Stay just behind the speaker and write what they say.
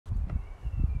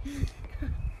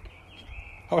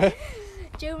Okay.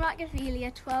 Joe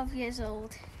Macaviglia, 12 years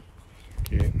old.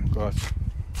 Okay, we've got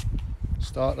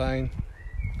start line.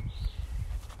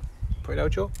 Put it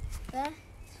out, Joe. There.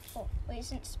 Wait,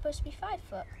 isn't it supposed to be 5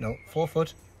 foot? No, 4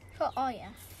 foot. Oh yeah,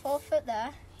 4 foot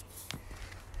there.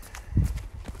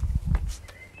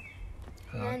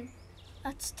 And then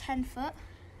that's 10 foot.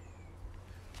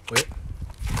 Wait.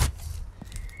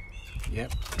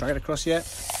 Yep. Drag it across yet.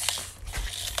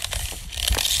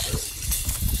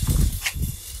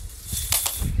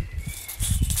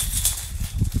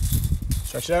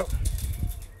 Stretch it out.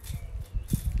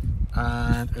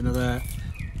 And another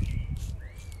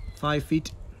 5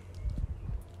 feet.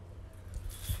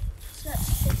 So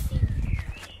that's 15.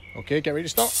 Okay, get ready to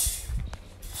start.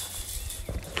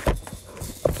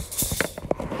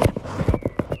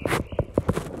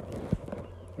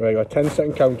 Right, got a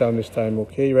 10-second countdown this time.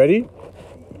 Okay, you ready?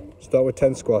 Start with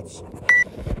 10 squats.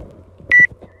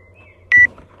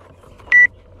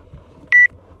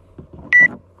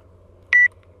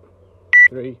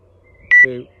 Three,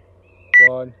 2,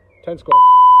 1, 10 squats.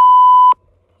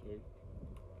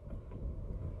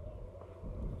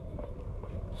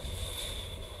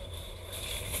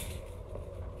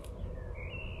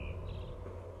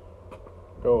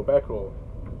 Go, back roll.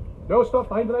 No, stop,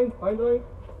 behind the line, behind the line.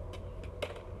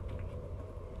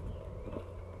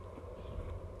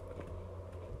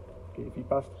 Get your feet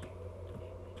past.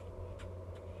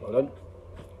 Well done.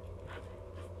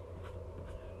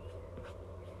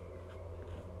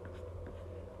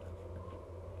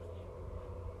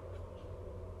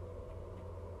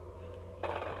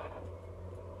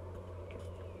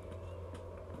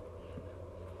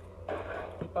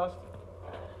 Feet past.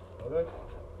 Well done.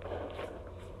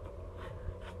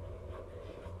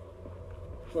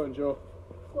 Go on, Joe.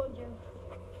 Go on, Joe.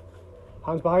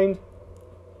 Hands behind.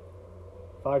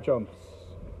 5 jumps.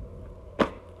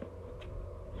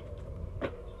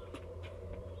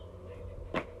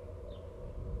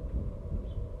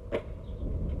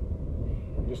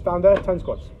 Just stand there, 10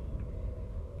 squats.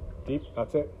 Deep,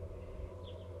 that's it.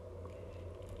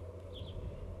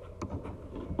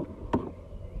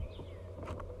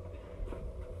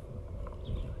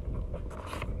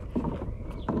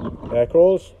 Air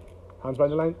crawls. Hands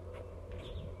behind the line.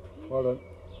 Well done.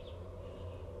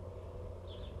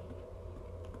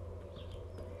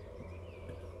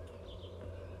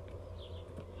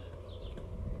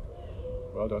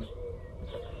 Well done.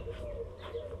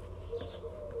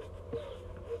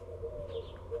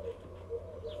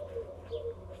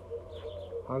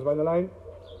 Hands behind the line.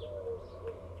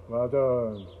 Well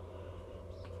done.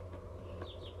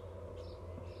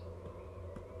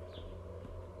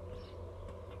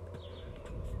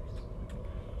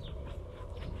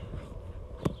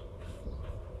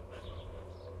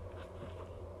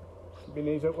 Keep your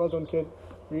knees up. Well done, kid.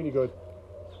 Really good.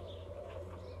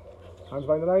 Hands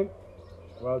behind the line.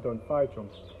 Well done. 5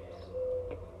 jumps.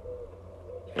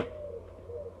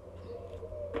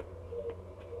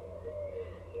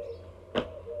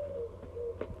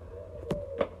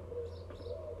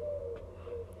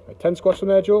 Right, 10 squats from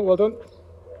there, Joe. Well done.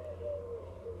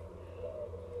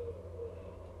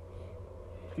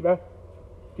 Deeper.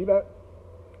 Deeper.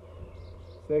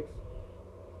 6,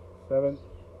 7.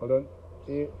 Well done.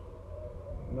 8,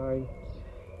 9,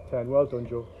 10. Well done,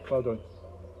 Joe. Well done.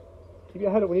 Keep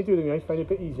your head up when you do them, guys. Find it a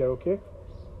bit easier, okay?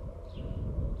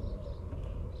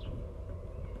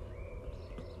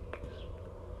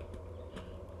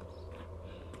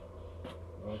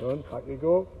 Well done. Back you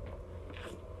go.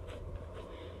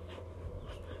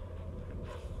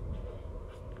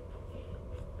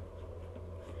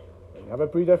 Have a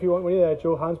breather if you want when you're there,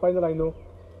 Joe. Hands behind the line, though.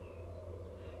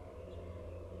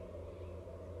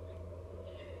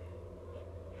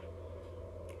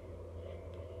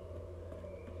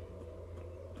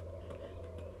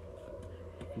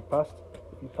 Feet past,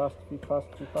 feet past, feet past,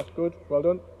 feet past. Good. Well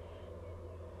done.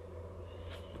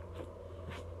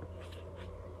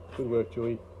 Good work,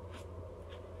 Joey.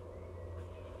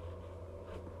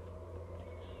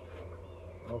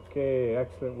 Okay,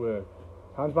 excellent work.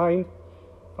 Hands behind.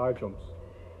 5 jumps.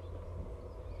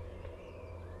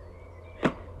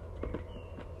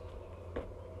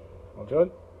 Well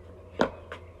done.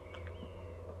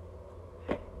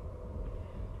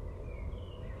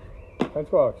 Ten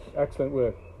squats. Excellent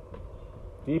work.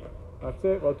 Deep. That's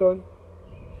it. Well done.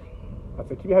 That's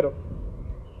it. Keep your head up.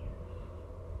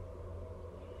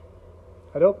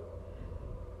 Head up.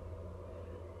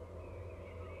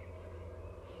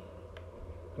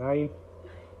 9.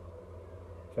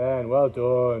 10. Well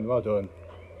done. Well done.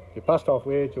 You passed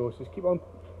halfway, Joe. Just keep on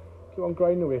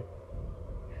grinding away.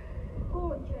 Go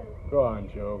on, Joe. Go on,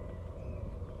 Joe.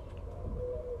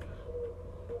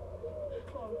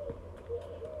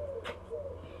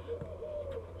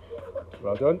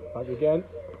 Well done. Back again.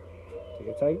 Take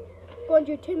your time. Go on,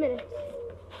 Joe. 2 minutes.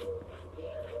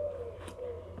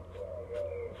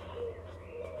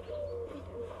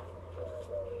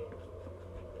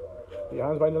 Put your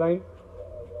hands behind the line.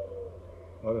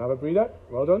 Well done. Have a breather.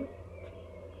 Well done.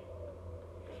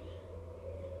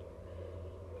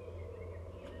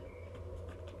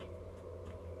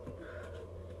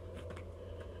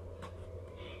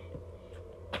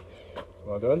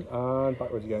 Well done. And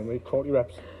backwards again. Wait, 40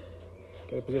 reps.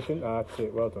 Get a position. That's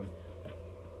it. Well done.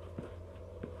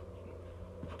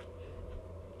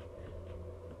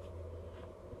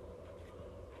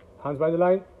 Hands by the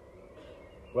line.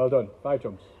 Well done. 5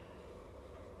 jumps.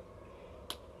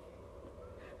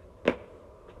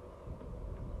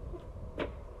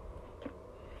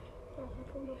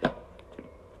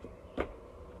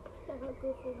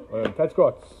 Well done. 10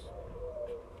 squats.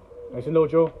 Nice and low,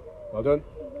 Joe. Well done.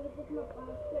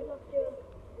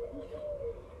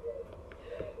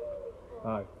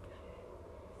 5,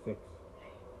 6,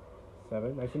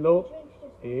 7. Nice and low.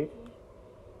 8,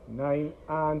 9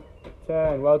 and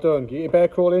 10. Well done. Get your bear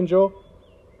crawl in, Joe.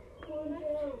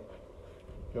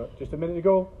 Just a minute to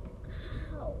go.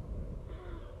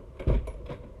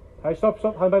 Hey, stop.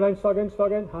 Hand by the line. Start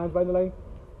again. Hands by the line.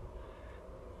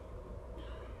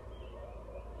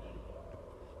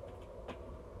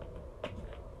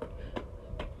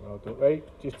 Well done. Right,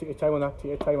 just take your time on that.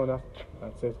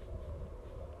 That's it.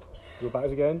 Go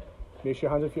backwards again. Make sure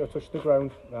your hands and feet are touching the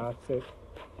ground. That's it.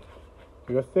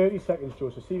 We've got 30 seconds, Joe,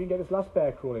 so see if you can get this last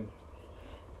bear crawl in.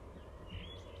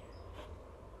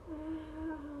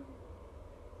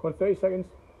 Come on, 30 seconds.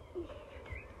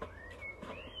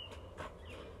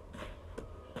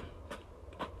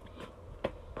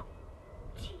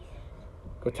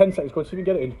 Got 10 seconds, go on, see if you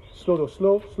can get it in. Slow though,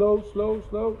 slow.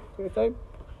 Take your time.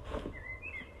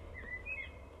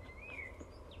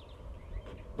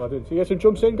 Well done. So you get some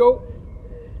jumps in, go.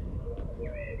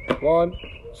 1,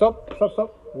 stop.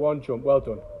 1 jump, well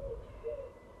done.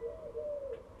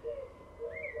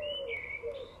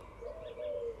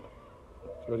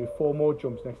 So you'll do 4 more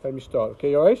jumps next time you start,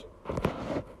 okay, alright?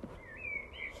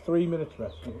 3 minutes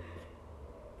rest.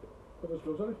 Put those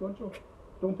gloves on if you want, Joe.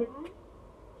 Don't pick.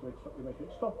 Wait, stop, you make it.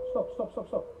 Stop.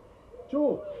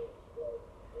 Joe!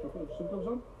 Joe, put some gloves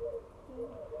on.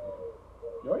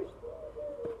 You alright?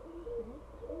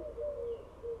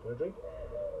 Do you want a drink?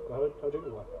 Go have a drink or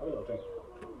what? Have a little drink.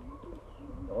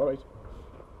 Alright.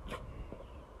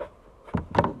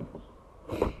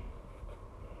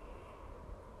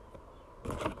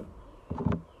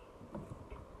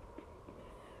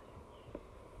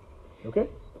 Okay?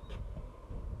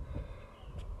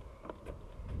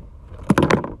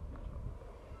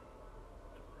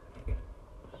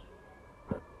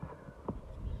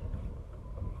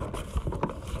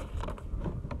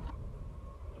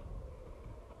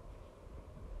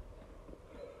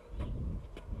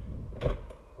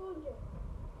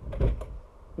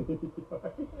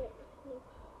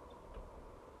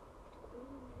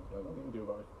 Well, nothing you can do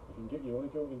about it. You only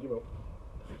go and give up.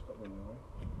 Stop running away.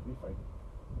 Be fine.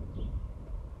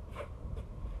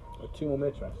 2 more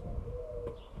minutes rest.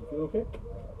 You feel okay? Put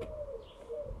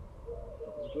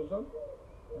the gloves on.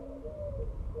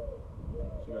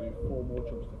 So you gotta do 4 more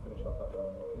jumps to finish off that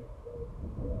round, okay?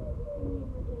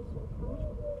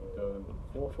 You've done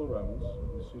 4 full rounds.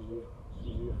 Susie,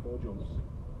 4 jumps.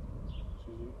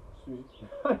 Susie,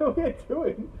 I know what you're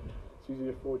doing. Susie,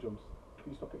 you 4 jumps.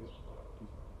 Please stop it.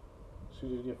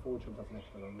 Susie, you 4 jumps. That's an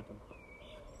extra round with them.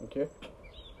 Okay?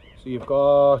 So you've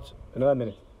got another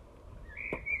minute.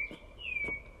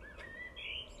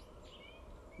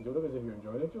 You don't look as if you're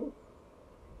enjoying it, Joe.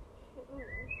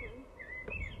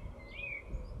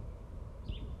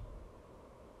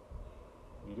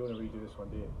 You don't want to redo this one,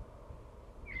 do you?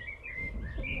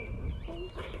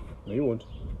 No, you won't.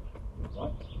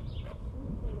 What?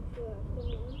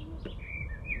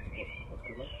 What's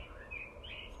good, like?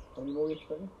 How many more are you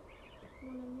expecting?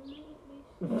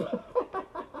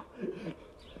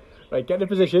 Right, get in a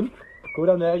position. Go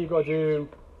down there. You've got to do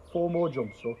 4 more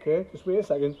jumps, okay? Just wait a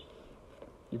second.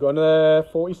 You've got another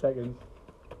 40 seconds.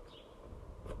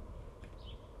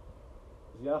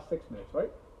 This is the last 6 minutes,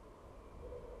 right?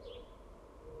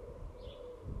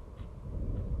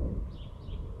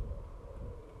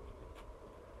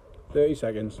 $30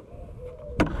 seconds.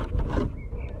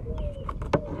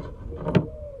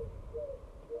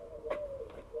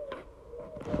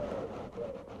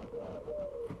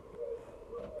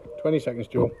 $20 seconds,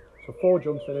 Joe. So 4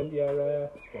 jumps and into your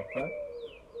squat, right?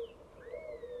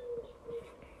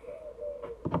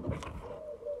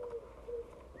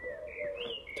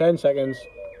 $10 seconds.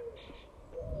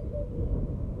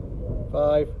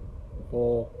 5,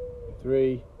 4,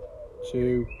 3,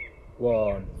 2,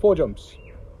 1. 4 jumps.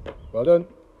 Well done.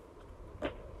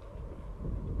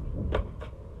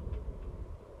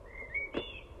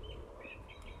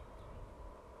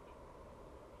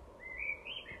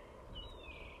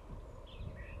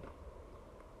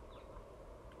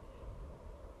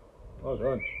 Well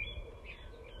done.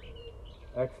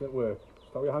 Excellent work.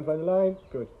 Stop your hands behind the line.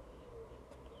 Good.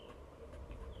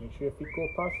 Make sure your feet go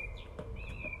past.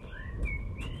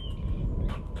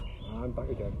 And back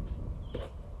again.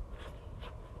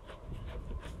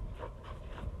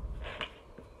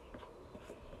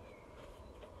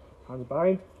 Hands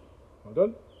behind. Well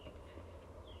done.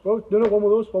 Well, no, one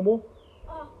more of those. One more.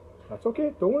 Oh. That's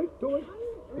okay. Don't worry. Don't worry.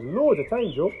 There's loads of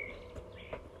time, Joe.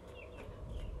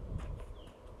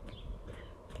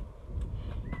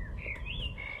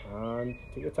 And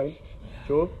take your time.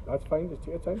 Joe, that's fine. Just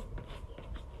take your time.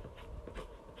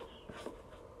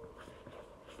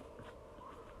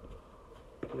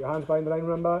 Put your hands behind the line,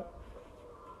 remember.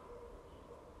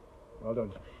 Well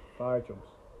done. 5 jumps.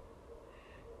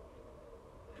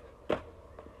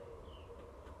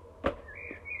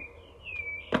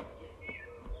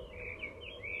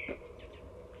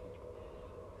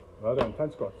 Well done.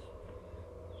 10 squats.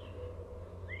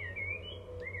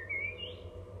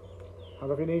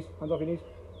 Hands off your knees. Hands off your knees.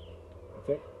 That's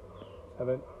it.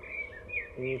 7,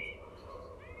 8,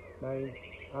 9,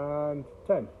 and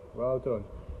 10. Well done.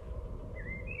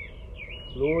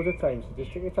 Loads of time, so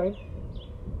just take your time.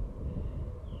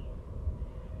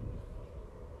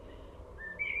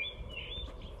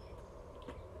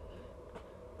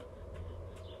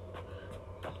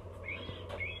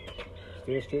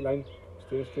 Stay in a straight line.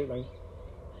 Stay in a straight line.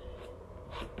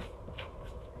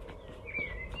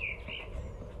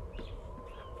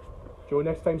 Joe,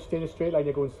 next time stay in a straight line.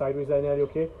 You're going sideways there, Nelly,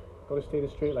 okay? Got to stay in a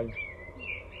straight line.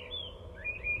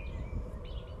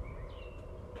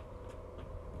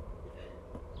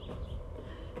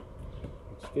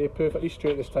 Stay perfectly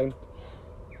straight this time.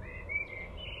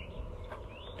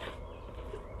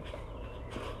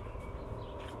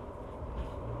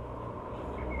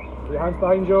 Put your hands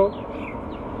behind Joe.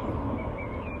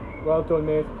 Well done,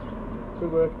 mate.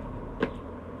 Good work.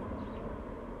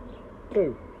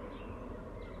 2,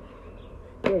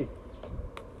 3,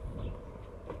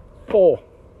 4,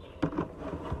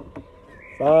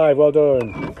 5. Well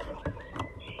done.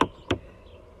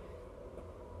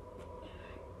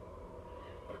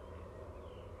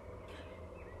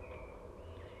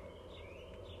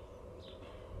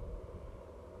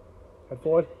 Head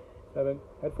forward. 7.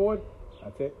 Head forward.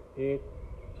 That's it. 8,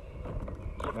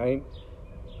 9,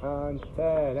 and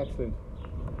 10. Excellent.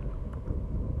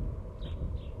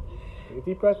 Take a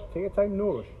deep breath. Take your time.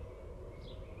 No rush.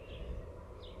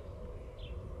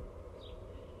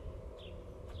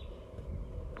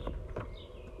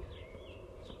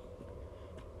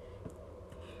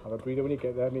 Have a breather when you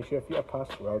get there. Make sure your feet are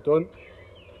past. Well done.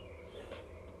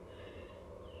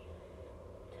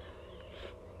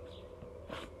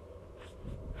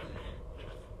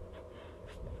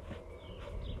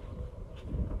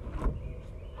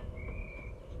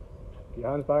 Your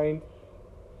hands behind.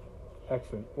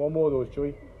 Excellent. One more of those,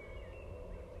 Joey.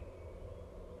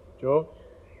 Joe?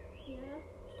 Yeah.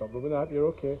 Stop rubbing that. You're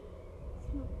okay.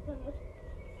 It's not bad.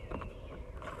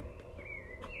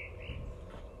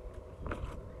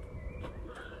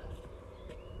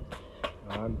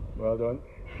 And well done.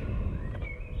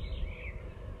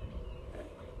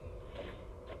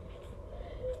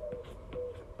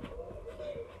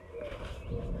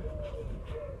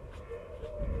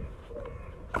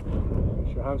 Make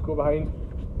sure your hands go behind.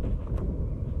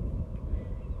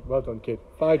 Well done, kid.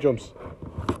 5 jumps.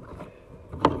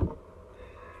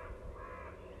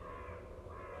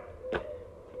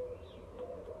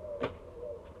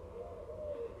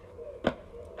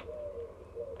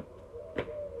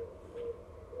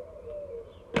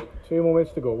 Two more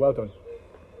minutes to go. Well done.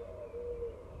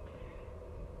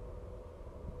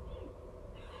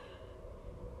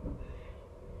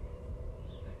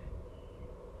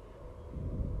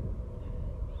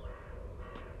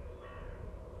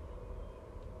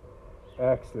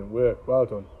 Excellent work. Well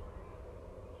done.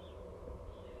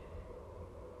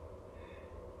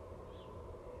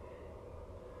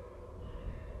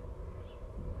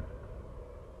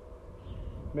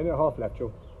 Minute and a half left,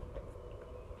 Joe.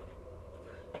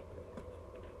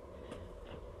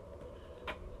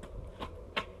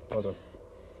 Well done.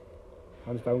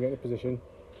 Hands down, get in position.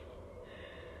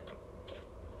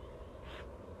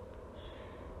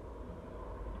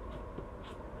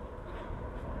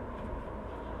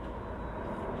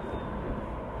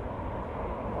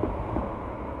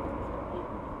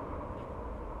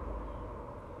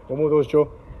 One more of those, Joe.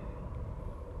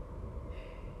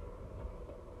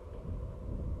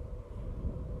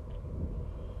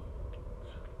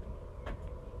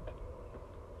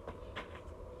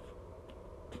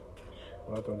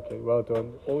 Well done, kid. Well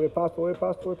done. All the way past, all the way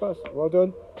past, all the way past. Well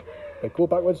done. Right, go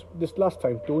backwards this last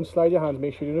time. Don't slide your hands.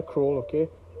 Make sure you're in a crawl, okay?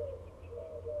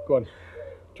 Go on.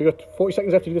 So you got 40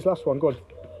 seconds left to do this last one. Go on.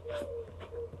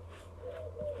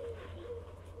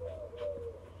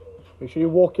 Make sure you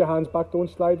walk your hands back. Don't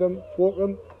slide them. Walk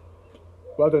them.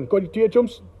 Well done. Go on. Do your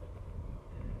jumps.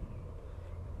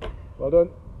 Well done.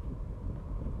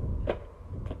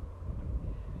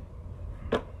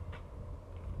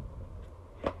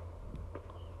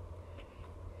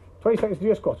 Twenty seconds to do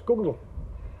your squats. Go, go, go.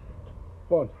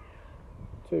 1,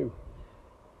 2,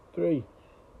 3,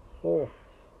 4,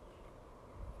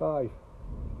 5,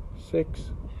 6,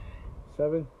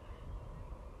 7,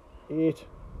 8,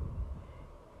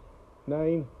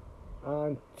 9,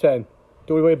 and 10.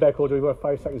 Don't worry back, hold. We've got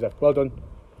 5 seconds left. Well done.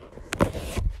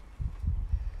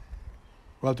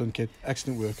 Well done, kid.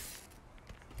 Excellent work.